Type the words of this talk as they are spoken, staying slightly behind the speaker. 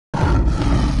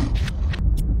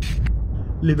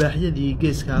libaaxyadii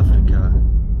geeska Afrika.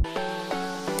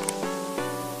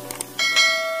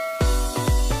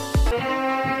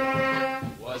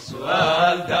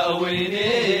 وسؤال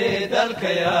داويني دالك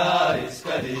يا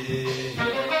إسكالي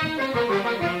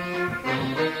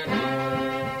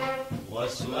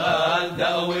وسؤال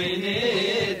داويني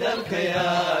دالك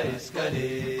يا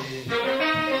إسكالي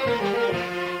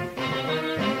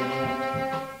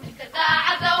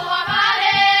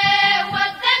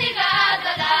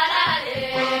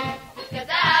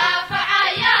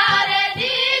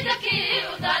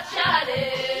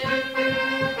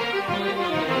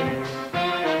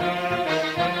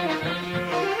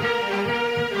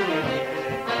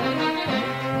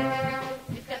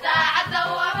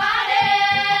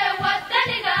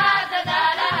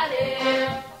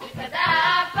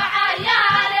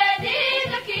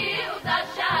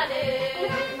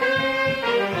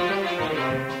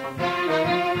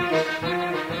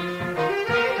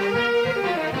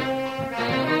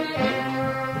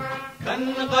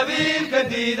قبيل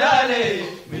كديدالي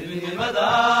من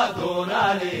مدى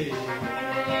دونالي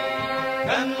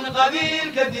كان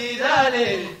قبيل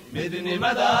كديدالي من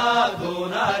مدى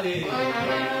دونالي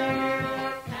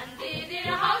كان ديدي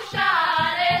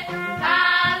الهوشاري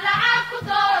كان لعبكو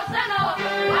توسنو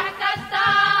وعكستا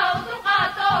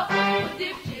وطلقاتو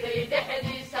وديب جري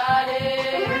دحدي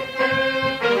سالي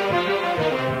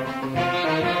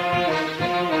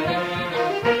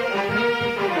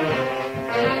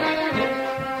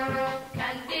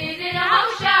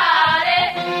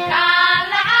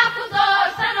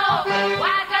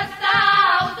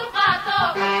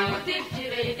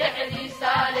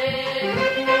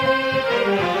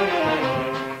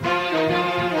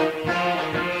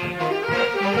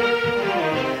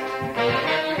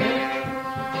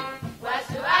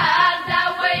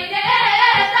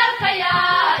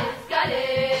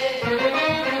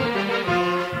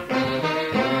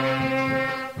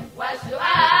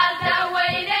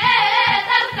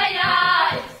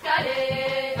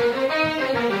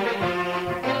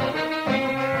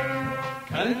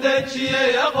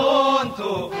يا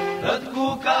قونتو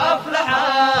ردكو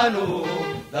كأفلحانو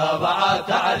دابع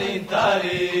تعلين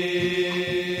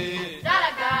تاريخ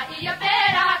درجة إيا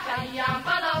بيرا كيام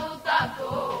بلو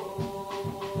تاكو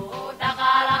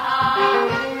دقالها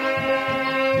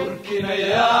تركنا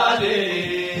يالي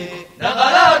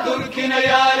دقالا تركنا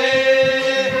يالي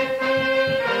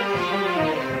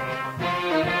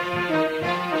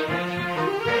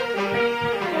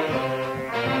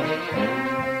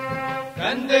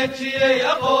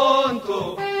يا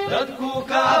قونتو ردكو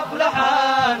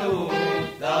كأفلحانو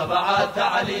دابع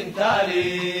تعلين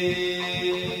تاريخ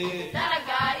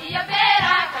درجة إيا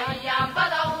بيرا كيام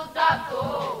بلو تاكو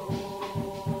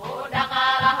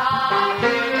دقالها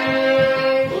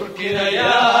تركنا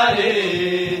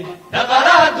يالي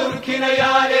دقالا تركنا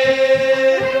يالي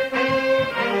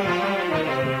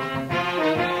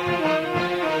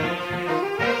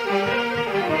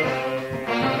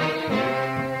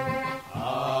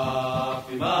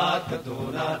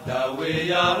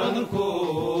يا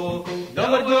عذركو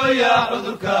دبردو يا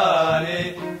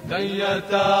عذركاني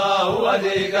غيرتا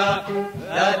وديغا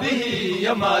لا به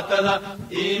يا ماتلا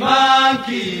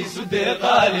إيمانكي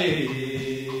صدقالي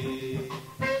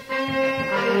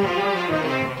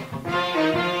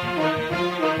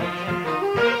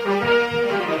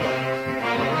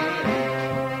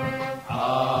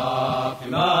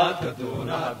عافمات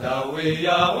كتونا داوي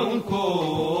يا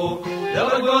عذركو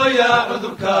دبردو يا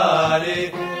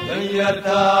عذركاني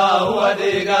غيرتا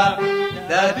وديغا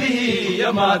لا به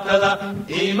يا ماتلا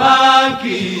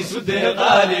إيمانكي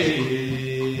صدقالي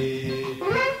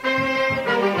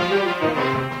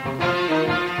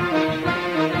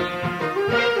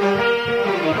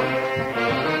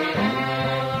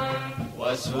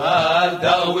وسؤال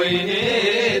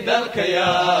داويني دالك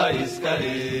يا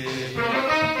إسكالي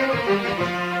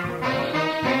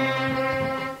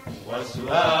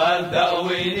وسؤال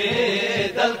داويني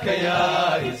دالك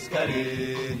يا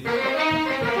إسكالي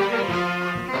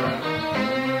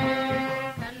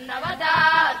النبدا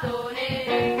دوني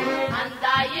عن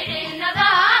ضايع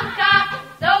النظامك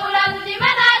دولة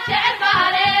لمدى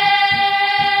تعبالي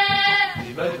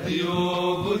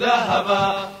بديو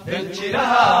قدهبا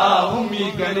دنشرها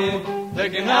أمي قريب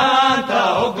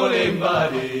دقنانتا وقلين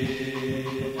بالي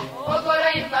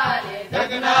وقرين بالي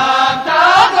دقنانتا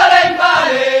وقلين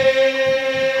بالي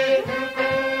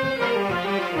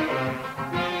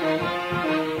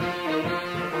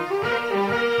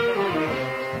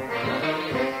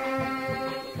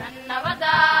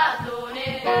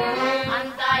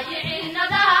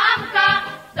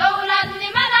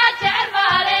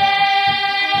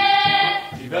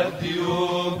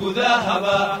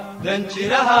gudahaba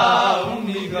danjiraha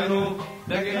umiganu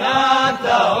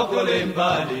degnaanta ogolayn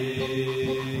baale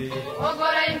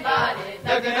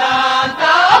degnaanta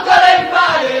ogolayn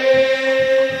baale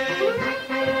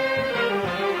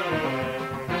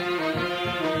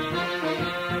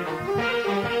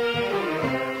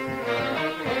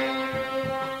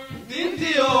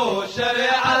dintiyo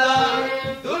shareecada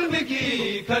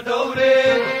dulmigii ka dhowre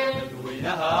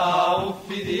dadweynaha u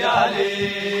fidiyaale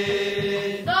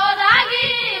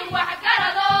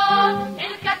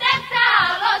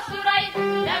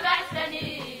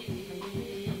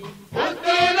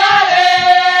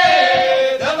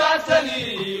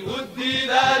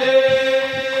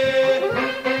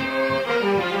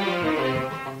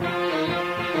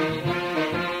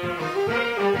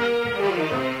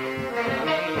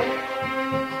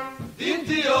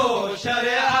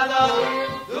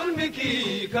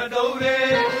كدوري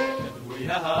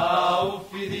تدوينها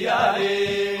وفديالي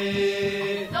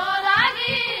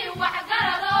دوداقي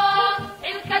وحقرضو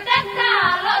الكتبتا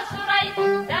لسري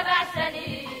تبع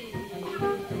سني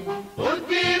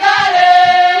ودي دالي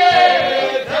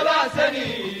تبع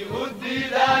سني ودي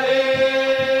دالي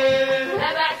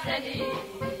تبع سني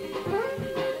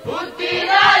ودي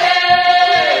دالي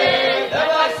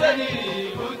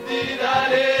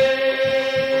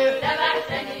تبع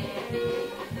سني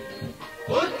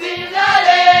ودي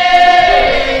دالي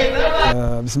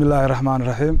بسم الله الرحمن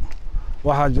الرحيم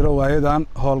waxaa jiro waayadan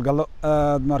howlgallo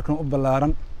aad markan u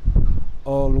ballaaran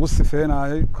oo lagu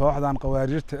sifeynayay kooxdan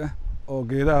qawaarijta ah oo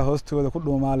geedaha hoostooda ku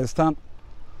dhuumaaleystaan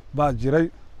baa jiray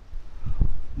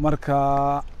marka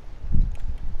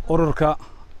ururka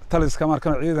taliska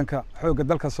markan ciidanka xoogga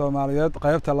dalka Soomaaliyeed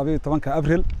qaybta 12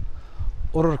 Abriil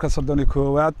ururka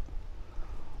 31aad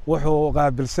wuxuu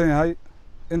qaabilsan yahay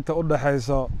inta u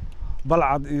dhaxayso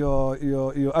balcad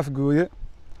iyo afgooye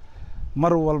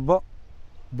mar walba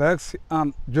baagsi aan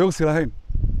joogsi lahayn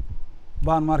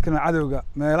baan markan cadawga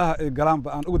meelaha ay galaan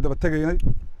aan ugu daba tagaynay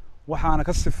waxaana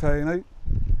ka sifeynay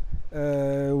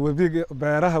webiga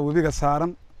beeraha webiga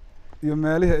saaran iyo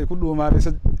meelihii ay ku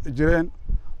dhuumaaleysan jireen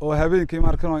oo habeenkii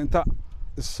markan inta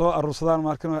soo arursadaan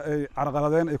markan ay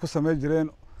carqaladeen ay ku sameey jireen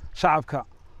shacabka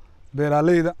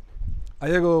beeraleyda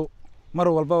ayagoo mar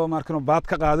walba markan baad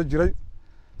ka qaado jiray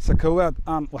sakawaad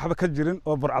aan waxba ka jirin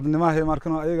oo burcadnimaha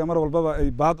markan ayaga mar walba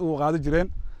ay baad u qaado jireen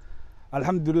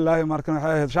alxamdulillah markan waxa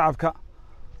ahayd shacabka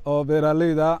oo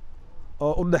beeraleyda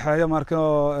oo u dhaxeeya markan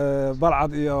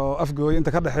balcad iyo afgooy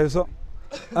inta ka dhaxeyso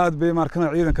aad bay markan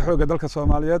ciidanka xoogga dalka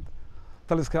Soomaaliyeed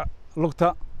taliska lugta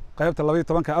qaybta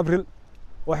 12 Abriil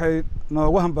waxay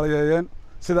noogu hambalyeeyeen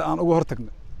sida aan ugu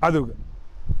hortagnay cadawga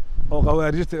oo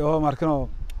qawaarijta oo markan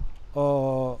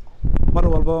oo mar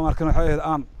walba markan waxa ahayd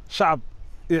aan shacab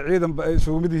iyo ciidanba ay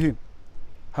isugu mid yihiin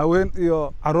haween iyo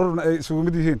caruurna ay isugu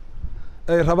mid yihiin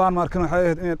ay rabaan markan waxa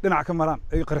ahayd in dhinac ka maraan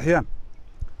ay qarxiyaan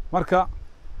marka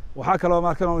waxa kale oo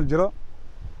markan jiro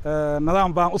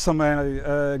nidaam baan u sameeynay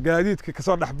gaadiidka ka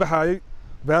soo dhaxbaxay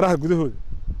beeraha gudahooda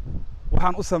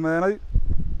waxaan u sameeynay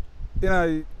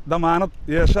inay damaanad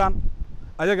yeeshaan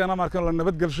ayagana markan la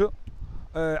nabad galsho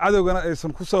cadawgana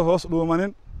aysan ku soo hoos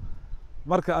dhuumanin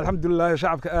marka alxamdulillah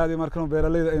shacabka aad markan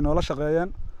beeraleyda ay noola shaqeeyeen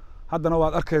haddana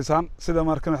waad arkaysaan sida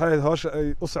markan waxa ahayd hawsha ay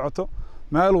u socoto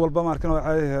meel walba markan waxa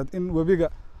ahayd in webiga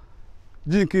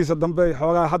jiinkiisa dambe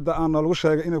xoogaa hadda aan lagu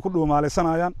sheegay inay ku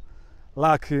dhuumaaleysanayaan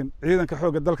laakiin ciidanka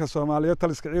xoogga dalka Soomaaliyeed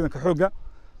taliska ciidanka xoogga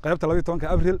qaybta 12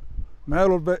 Abriil meel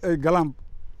walba ay galaan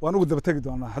waan ugu daba tagi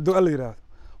doonaa hadduu alla yiraahdo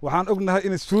waxaan ognahay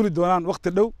inay suuli doonaan waqti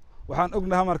dhow waxaan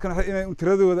ognahay markan inay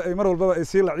tiradooda ay mar walba ay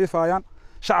sii laciifayaan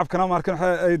shacabkana markan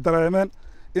ay dareemeen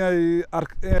inay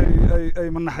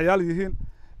manaxyaal yihiin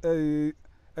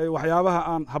ay waxyaabaha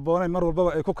aan habboonayn mar walba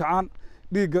ay ku kacaan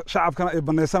dhiigga shacabkana ay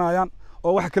banaysanayaan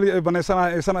oo wax kaliya ay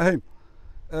banaysanayaan aysan ahayn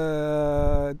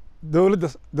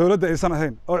dawladda aysan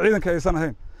ahayn oo ciidanka aysan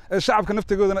ahayn shacabka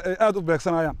naftigoodana ay aad u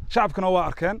beegsanayaan shacabkana waa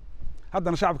arkeen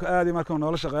haddana shacabka aad markan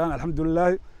noola shaqeeyaan alxamdulillah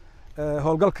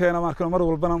howlgalkeena markan mar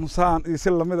walbana musaan iyo si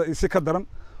lamida iyo si ka daran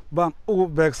baan ugu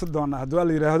beegsan doonaa hadduu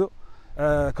alla yiraahdo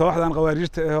kooxdan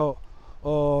qawaarijta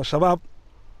oo shabaab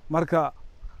marka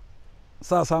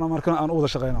saasana markan aan u wada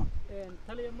shaqeynaa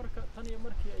taliya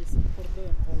markii ay sii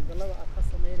kordheen howlgallada aad ka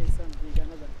sameeynaysan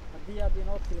deegaanada haddii aad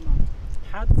inoo tilmaanto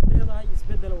maxaad leedahay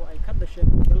isbeddel oo ay ka dhasheen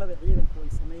howlgallada ciidanku ay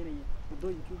sameynayeen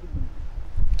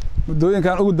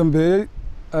muddooyinkan ugu dambeeyay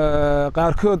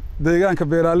qaarkood deegaanka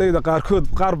beeraleyda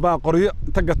qaar baa qoryo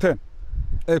inta gateen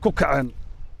ay ku kaceen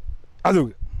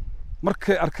cadowga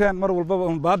markay arkeen mar walbaba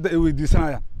baadda ay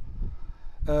weydiisanayaan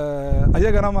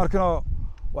ayagana markano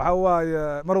waxa waaye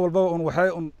mar walbaba waxay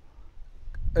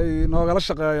ay noogala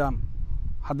shaqeeyaan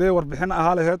hadday warbixin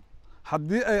ahaa lahayd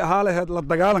haddii ay ahaa lahayd la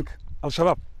dagaalanka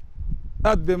al-shabaab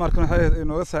aad bay markan waxay ahayd ay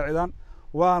nooga saacidaan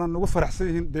waana nagu faraxsan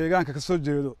yihiin deegaanka ka soo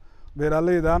jeedo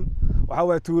beeraleydan waxaa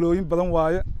waaye tuulooyin badan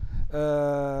waaye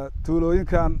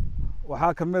tuulooyinkan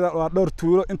waxaa ka mid ah waa dhowr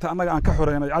tuulo inta annaga aan ka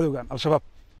xoreynay cadowgan al-shabaab